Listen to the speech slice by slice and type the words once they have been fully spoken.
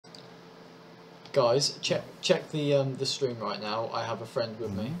Guys, check the stream right now. I have a friend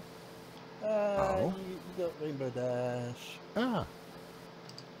with me. You got Rainbow Dash. Ah.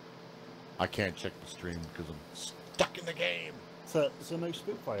 I can't check the stream because I'm stuck in the game. So no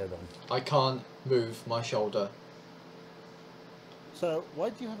Spitfire then? I can't move my shoulder. So why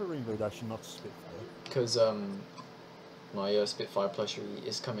do you have a Rainbow Dash and not a Spitfire? Because my Spitfire plushie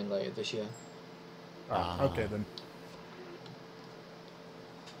is coming later this year. Ah, okay then.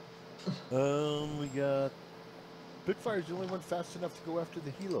 We got... Spitfire's the only one fast enough to go after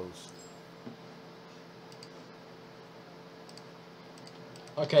the helos.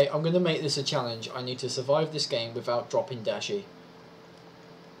 Okay, I'm going to make this a challenge. I need to survive this game without dropping Dashy.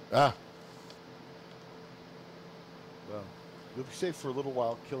 Ah. Well, you'll be safe for a little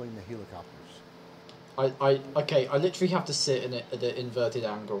while killing the helicopters. Okay, I literally have to sit in at an inverted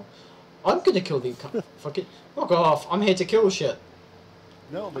angle. I'm going to kill the... fucking... Fuck off, I'm here to kill shit.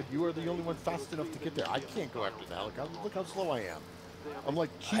 No, but you are the only one fast enough to get there. I can't go after the helicopter. Look how slow I am. I'm like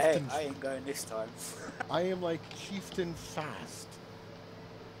chieftain. I ain't going this time. I am like chieftain fast.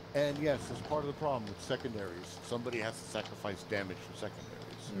 And yes, as part of the problem with secondaries, somebody has to sacrifice damage for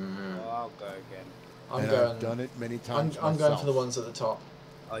secondaries. Oh, I'll go again. I've done it many times. I'm going for the ones at the top.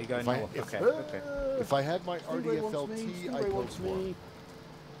 Oh, you're going north? Okay. If I had my RDFLT, I'd go for it.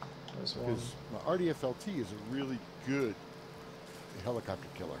 Because my RDFLT is a really good helicopter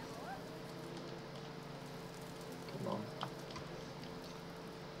killer. Come on.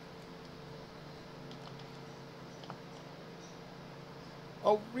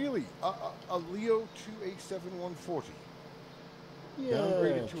 Oh, really? A Leo 2A7140. Yeah.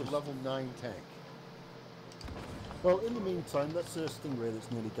 Downgraded to a level 9 tank. Well, in the meantime, that's a Stingray that's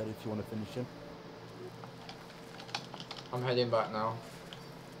nearly dead if you want to finish him. I'm heading back now.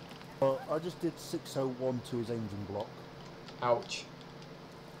 Well, I just did 601 to his engine block. Ouch.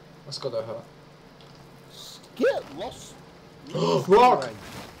 That's gotta hurt. Get lost! Rock!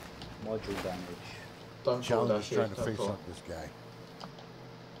 Module damage. Don't fall Challenge Dashy. trying to Don't face fall. up this guy.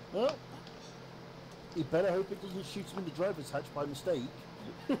 Well, you better hope it doesn't shoot him in the driver's hatch by mistake.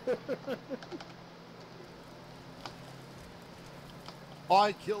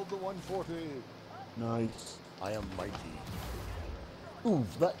 I killed the 140. Nice. I am mighty. Ooh,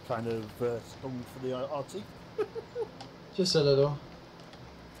 that kind of stung for the RT. Just a little.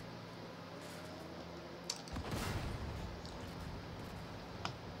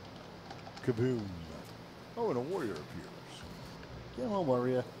 Kaboom. Oh, and a warrior appears. Come on,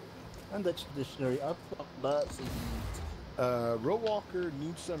 warrior. And expeditionary. I've got that seed. Rowwalker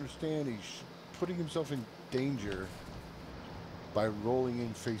needs to understand he's putting himself in danger by rolling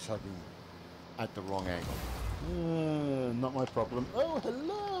in face-hugging at the wrong angle. Not my problem. Oh,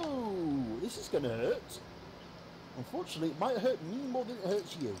 hello! This is going to hurt. Unfortunately, it might hurt me more than it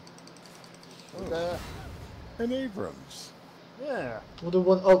hurts you. Oh. And Abrams. Yeah. What do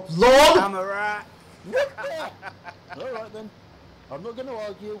one? Oh, Lord! Camera! Alright then. I'm not going to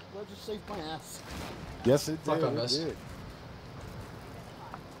argue. I'll just save my ass. Yes, it Fuck, did. I missed.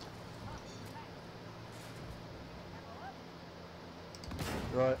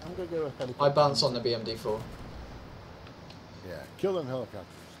 Right, I'm going to go with helicopter. I bounce on the BMD4. Yeah, kill them helicopters.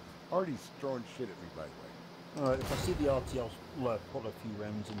 Artie's throwing shit at me, by the way. Alright, if I see the RT, I'll put a few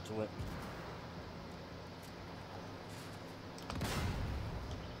rounds into it.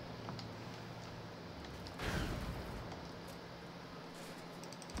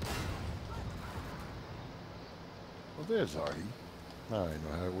 Well, there's Artie. Now I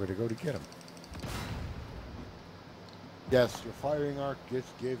know where to go to get him. Yes, your firing arc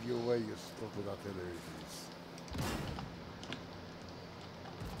just gave you away. You still without the other agents.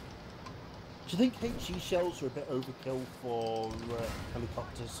 Do you think HE shells are a bit overkill for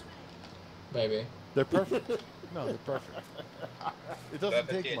helicopters? Maybe. They're perfect. No, they're perfect. It doesn't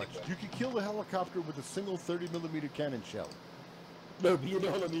take much. You can kill the helicopter with a single 30mm cannon shell. No, but you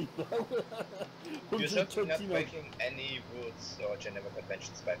know what I mean. You're certainly not breaking any rules or general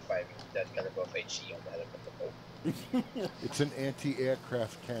conventions by firing that caliber of HE on the helicopter. It's an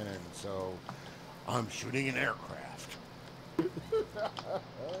anti-aircraft cannon, so I'm shooting an aircraft.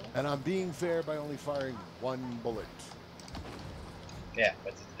 And I'm being fair by only firing one bullet. Yeah,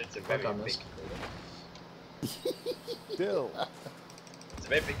 but it's a very big bullet. Still. It's a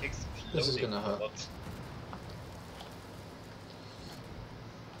very big exploding This is gonna hurt. bullet.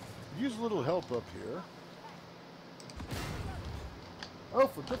 Use a little help up here. Oh,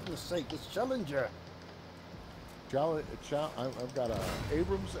 for goodness sake, this Challenger. I've got a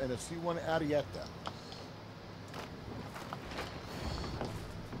Abrams and a C1 Arietta.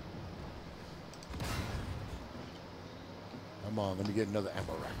 Come on, let me get another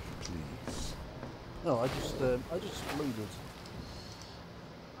ammo rack, please. No, I just exploded.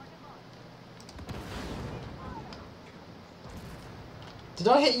 Did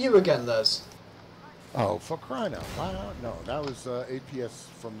I hit you again, Les? Oh, for crying out loud. No, that was APS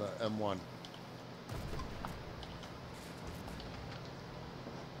from the M1.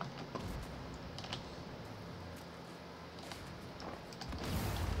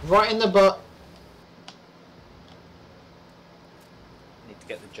 Right in the butt. Need to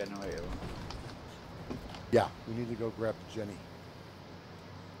get the generator on. Yeah, we need to go grab Jenny.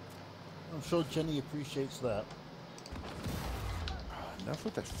 I'm sure Jenny appreciates that. Enough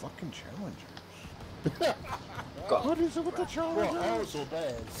with that fucking Challengers. God. What is it with the Challengers? Well, ours or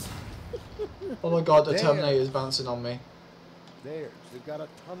theirs? Oh my god, the There. Terminator is bouncing on me. Theirs. They've got a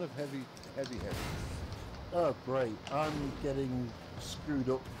ton of heavy. Oh, great. I'm getting screwed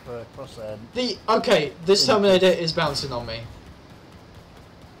up crosshair. Okay, this Terminator is bouncing on me.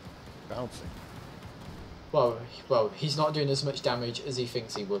 Bouncing. Well, he's not doing as much damage as he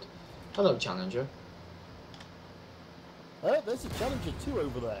thinks he would. Hello, Challenger. Oh, there's a Challenger 2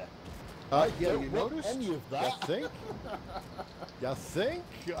 over there. Yeah, don't you want noticed? any of that. You think? You think?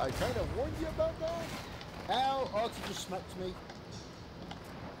 I kind of warned you about that? Ow, Artie just smacked me.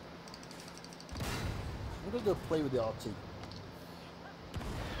 I'm gonna go play with the Artie.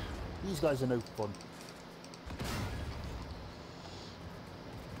 These guys are no fun.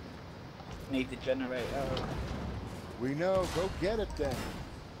 Need the generator. We know. Go get it then.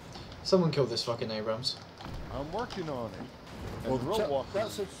 Someone killed this fucking Abrams. I'm working on it. Well, And Roadwalker.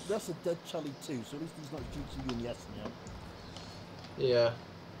 that's a dead Charlie 2, so at least he's not shooting you in the ass now. Yeah.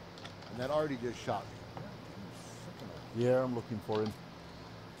 And that already just shot me. Yeah, I'm looking for him.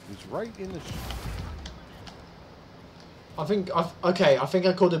 He's right in the. I think I think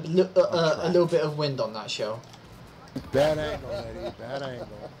I caught a little bit of wind on that shell. Bad angle, Eddie. Bad angle.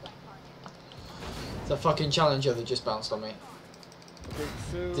 It's a fucking Challenger that just bounced on me. Okay,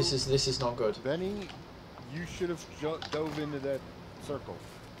 so This is not good. Benny, you should have dove into that circle.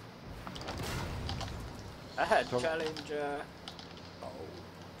 I had So- Challenger. Oh.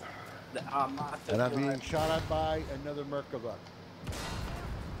 The Armata. And I'm being shot at by another Merkava.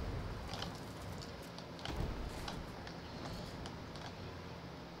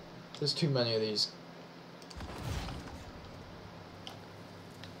 There's too many of these.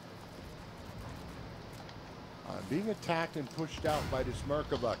 I'm being attacked and pushed out by this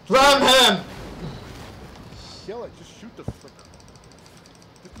Merkava. Ram him! Kill it. Just shoot the fricker.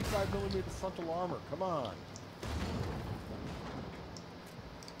 55mm frontal armor. Come on.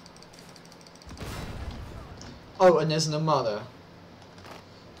 Oh, and there's an Armada.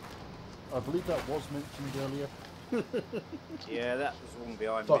 I believe that was mentioned earlier. Yeah, that was one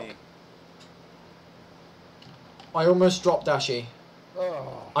behind Fuck. me. I almost dropped Dashy.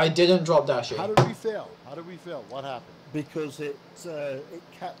 Oh. I didn't drop Dashy. How did we fail? How did we fail? What happened? Because it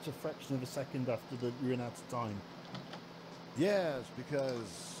capped a fraction of a second after we ran out of time. Yes,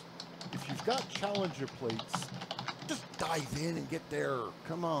 because if you've got Challenger plates, just dive in and get there.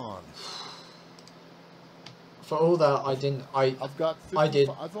 Come on. For all that, I didn't. I've got. I did.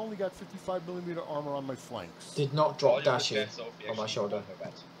 I've only got 55mm armor on my flanks. Did not All drop your Dashy defense of on my actually shoulder. don't know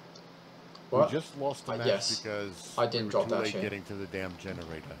that. What? We just lost the match yes. because I didn't we drop were too that late shit. getting to the damn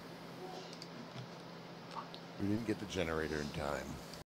generator. We didn't get the generator in time.